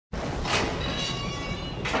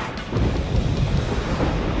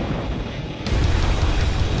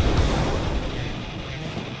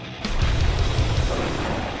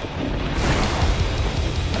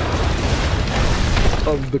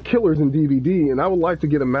the killers in DVD, and I would like to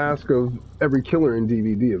get a mask of every killer in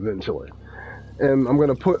DVD eventually. And I'm going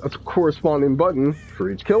to put a corresponding button for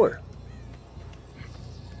each killer.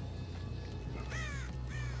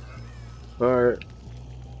 Alright.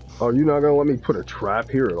 Oh, you're not going to let me put a trap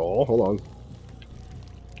here at all? Hold on.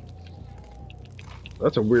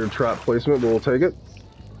 That's a weird trap placement, but we'll take it.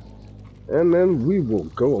 And then we will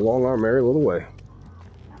go along our merry little way.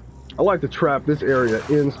 I like to trap this area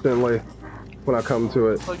instantly when I come to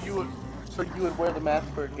it. So you would wear the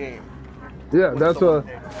mask for a game? Yeah, that's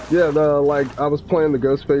like I was playing the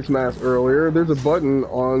Ghostface mask earlier. There's a button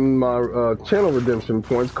on my channel redemption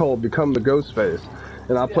points called Become the Ghostface,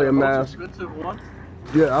 and I play a mask.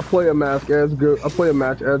 Yeah, I play a match as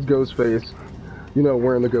Ghostface, you know,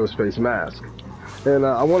 wearing the Ghostface mask. And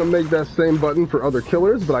I want to make that same button for other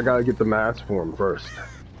killers, but I gotta get the mask for him first.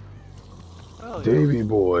 Oh, yeah. Davey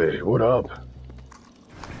boy, what up?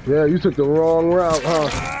 Yeah, you took the wrong route, huh?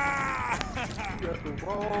 You got the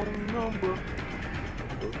wrong number.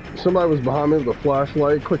 Somebody was behind me with a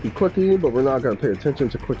flashlight, clicky clicky, but we're not gonna pay attention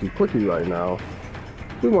to clicky clicky right now.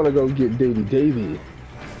 We want to go get Davey.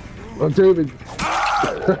 Oh, David.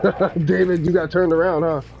 David, you got turned around,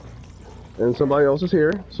 huh? And somebody else is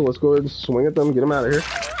here, so let's go ahead and swing at them, get them out of here.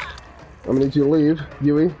 I'm gonna need you to leave.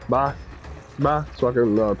 Yui, bye. Bye, so I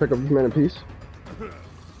can pick up this man in peace.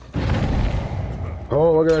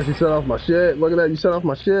 Oh, look at that, you set off my shit. Look at that, you set off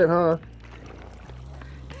my shit, huh?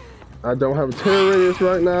 I don't have a terror radius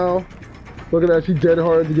right now. Look at that, she dead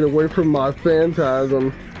hard to get away from my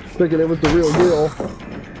phantasm, thinking it was the real deal.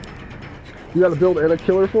 You gotta build and a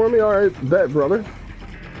killer for me? Alright, bet, brother.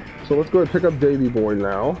 So let's go ahead and pick up Davey boy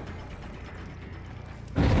now.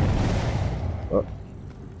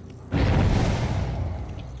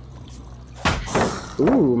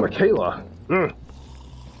 Ooh, Michaela.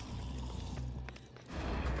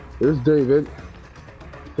 There's David.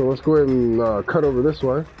 So let's go ahead and cut over this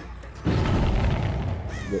way.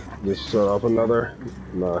 Just set up another.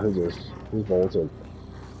 Nah, he's bolted.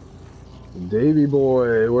 Davey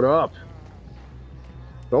boy, what up?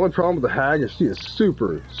 The only problem with the Hag is she is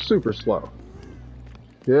super, super slow.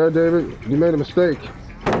 Yeah, David, you made a mistake.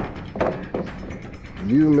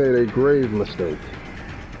 You made a grave mistake.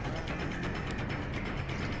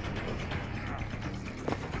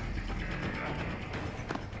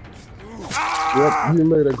 Yep, you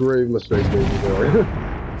made a grave mistake, baby boy.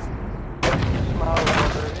 Are there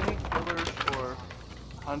any killers or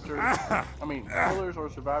hunters? Killers or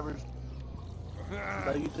survivors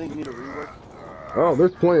that you think need a rework? Oh,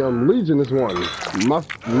 there's plenty. Legion is one. My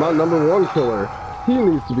number one killer. He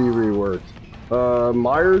needs to be reworked.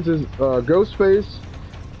 Myers is Ghostface,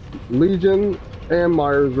 Legion, and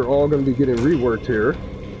Myers are all going to be getting reworked here.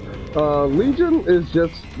 Legion is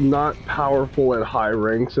just not powerful at high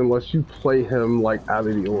ranks unless you play him like out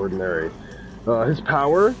of the ordinary. His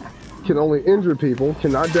power can only injure people,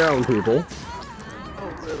 cannot down people. Oh,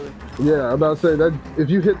 really? Yeah, I'm about to say that if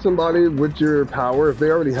you hit somebody with your power, if they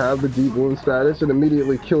already have the deep wound status, it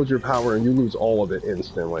immediately kills your power and you lose all of it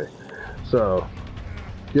instantly. So,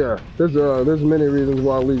 yeah, there's many reasons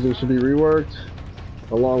why Legion should be reworked,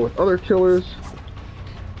 along with other killers.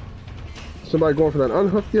 Somebody going for that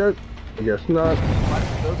unhook yet? I guess not.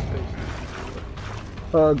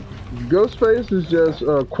 Ghostface is just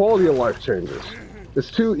quality of life changes.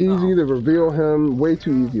 It's too easy to reveal him, way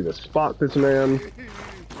too easy to spot this man.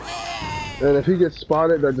 And if he gets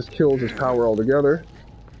spotted, that just kills his power altogether.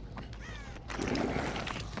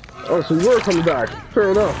 Oh, so you were coming back.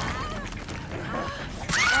 Fair enough.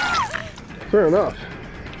 Fair enough.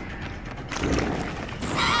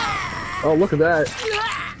 Oh, look at that.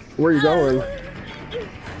 Where are you going?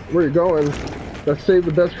 Where are you going? Let's save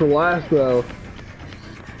the best for last, though.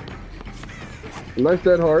 Nice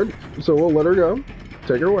dead hard. So we'll let her go.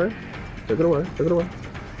 Take her away. Take it away. Take it away.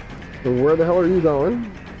 And where the hell are you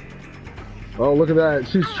going? Oh, look at that.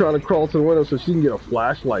 She's trying to crawl to the window so she can get a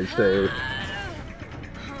flashlight save.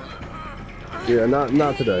 Yeah,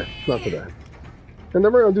 not today. Not today. And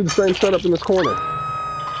then we're going to do the same setup in this corner.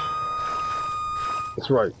 That's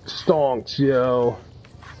right. Stonks, yo.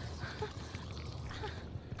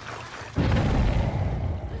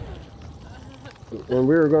 And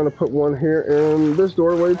we're going to put one here in this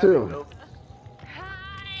doorway, too.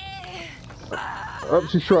 Oh,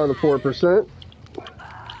 she's trying to 4%.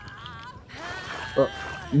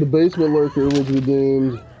 The basement lurker was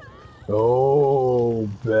redeemed. Oh,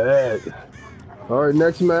 bet. Alright,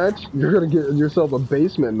 next match, you're going to get yourself a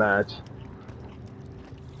basement match.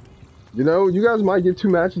 You know, you guys might get 2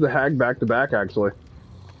 matches of Hag back-to-back, actually.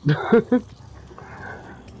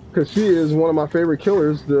 Because she is one of my favorite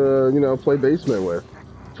killers to, you know, play basement with.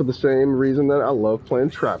 for the same reason that I love playing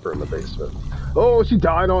Trapper in the basement. Oh, she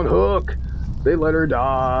died on hook. They let her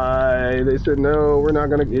die. They said, no, we're not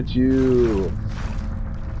gonna get you.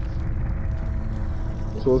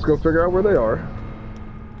 So let's go figure out where they are.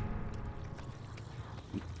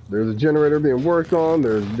 There's a generator being worked on.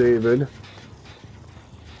 There's David.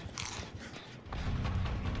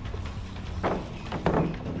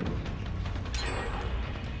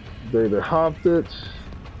 David hopped it.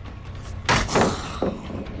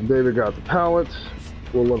 David got the pallets.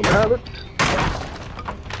 We'll let him have it.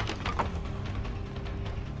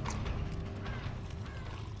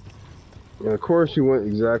 And of course you went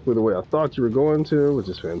exactly the way I thought you were going to, which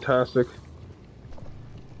is fantastic.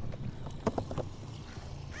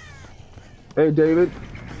 Hey David.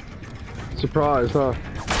 Surprise, huh?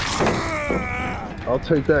 I'll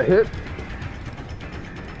take that hit.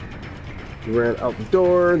 He ran out the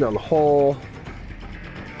door, down the hall.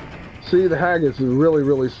 See, the Hag is really,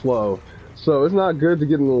 really slow. So it's not good to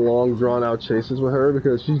get in the long, drawn-out chases with her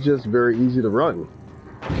because she's just very easy to run.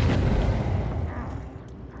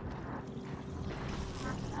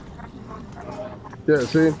 Yeah,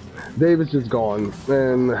 see? David's just gone,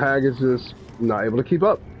 and the Hag is just not able to keep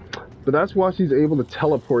up. But that's why she's able to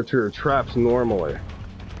teleport to her traps normally.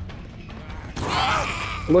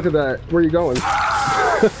 Look at that. Where are you going?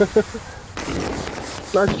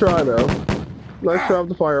 Nice try, though. Nice try with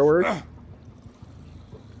the firework.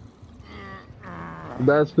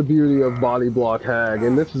 That's the beauty of body block Hag,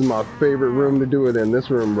 and this is my favorite room to do it in. This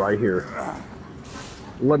room right here.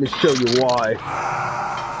 Let me show you why.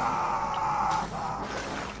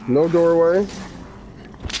 No doorway.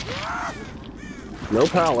 No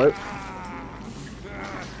pallet.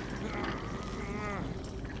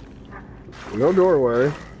 No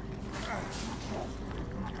doorway.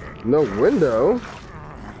 No window.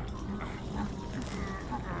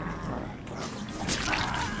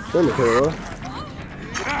 Hey, Michaela.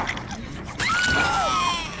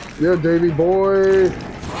 Yeah, Davy boy.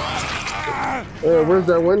 Where's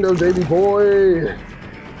that window, Davy boy?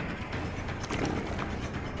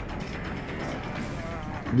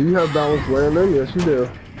 Do you have balanced landing? Yes, you do.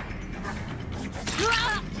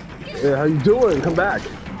 Yeah, how you doing? Come back.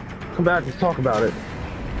 Come back, let's talk about it.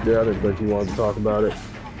 Yeah, I didn't think you wanted to talk about it.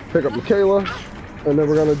 Pick up Michaela, and then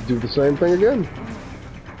we're gonna do the same thing again.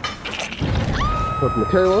 Hook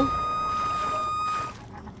Michaela.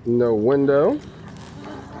 No window.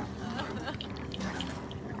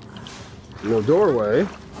 No doorway.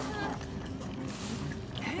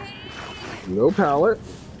 No pallet.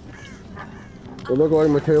 It looked like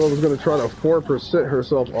Michaela was going to try to 4%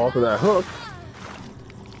 herself off of that hook.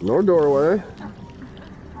 No doorway.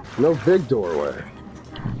 No big doorway.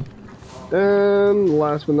 And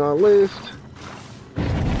last but not least,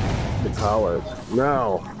 the pallet.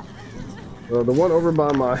 Now, the one over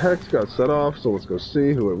by my hex got set off, so let's go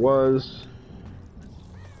see who it was.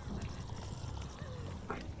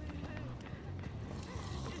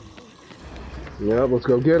 Yep, let's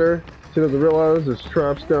go get her. She doesn't realize there's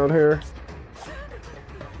traps down here.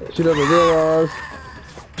 She doesn't realize.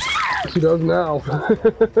 She does now.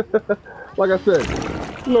 Like I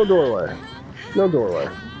said, no doorway. No doorway.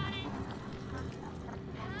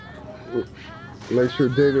 Make sure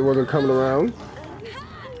David wasn't coming around.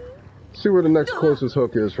 See where the next closest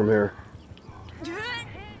hook is from here.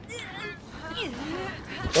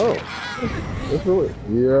 Oh, that's really,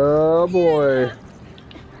 yeah, boy.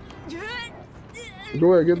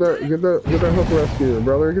 Go ahead, get that hook rescued,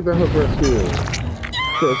 brother. Get that hook rescued.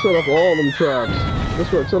 So set up all them traps.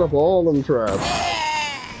 That's right, set up all them traps.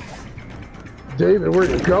 David, where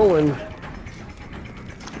you going?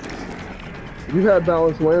 You had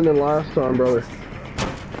balanced landing last time, brother.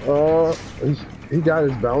 He got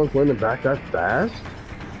his balanced landing back that fast?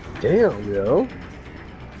 Damn, yo.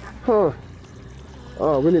 Huh.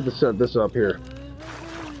 Oh, we need to set this up here.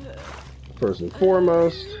 First and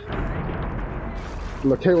foremost.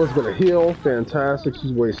 Michaela's gonna heal. Fantastic.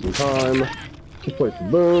 She's wasting time. She plays the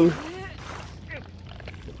boon.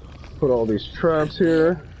 Put all these traps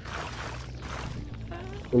here.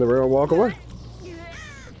 And then we're gonna walk away.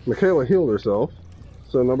 Michaela healed herself,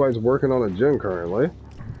 so nobody's working on a gen currently.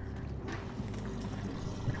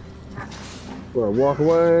 We're gonna walk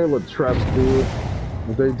away, let the traps do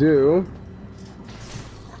what they do.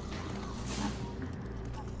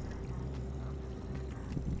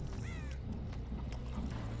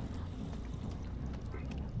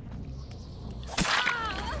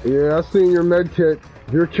 Yeah, I seen your med kit.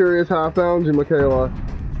 If you're curious how I found you, Michaela.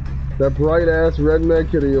 That bright ass red med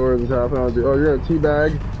kit of yours is how I found you. Oh, you're gonna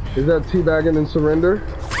teabag? Is that teabagging and surrender?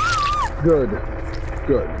 Good.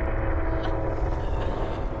 Good.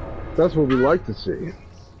 That's what we like to see.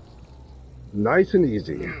 Nice and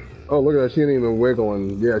easy. Oh, look at that. She ain't even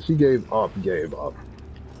wiggling. Yeah, she gave up.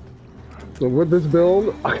 And with this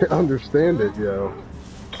build, I understand it, yo.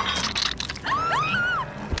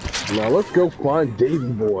 Now let's go find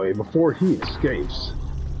Davy Boy before he escapes.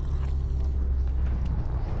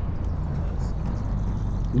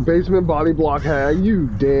 Basement body block hag, you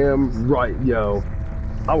damn right, yo.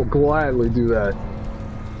 I will gladly do that.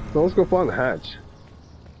 So let's go find the hatch.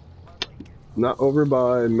 Not over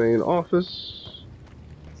by main office.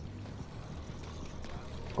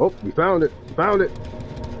 Oh, we found it. Found it.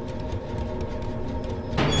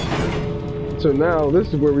 So now this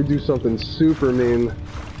is where we do something super mean.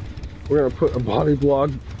 We're gonna put a body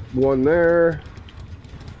block, one there,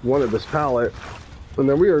 one at this pallet, and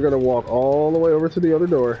then we are gonna walk all the way over to the other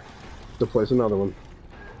door to place another one.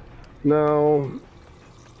 Now,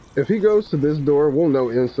 if he goes to this door, we'll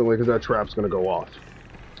know instantly because that trap's gonna go off.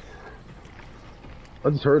 I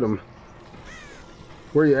just heard him.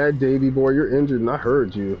 Where you at, Davy Boy? You're injured and I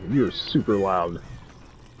heard you. You're super loud.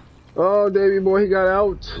 Oh, Davy Boy, he got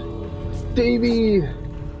out. Davy!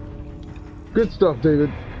 Good stuff,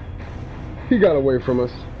 David. He got away from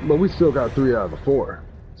us, but we still got 3 out of the 4.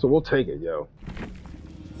 So we'll take it, yo.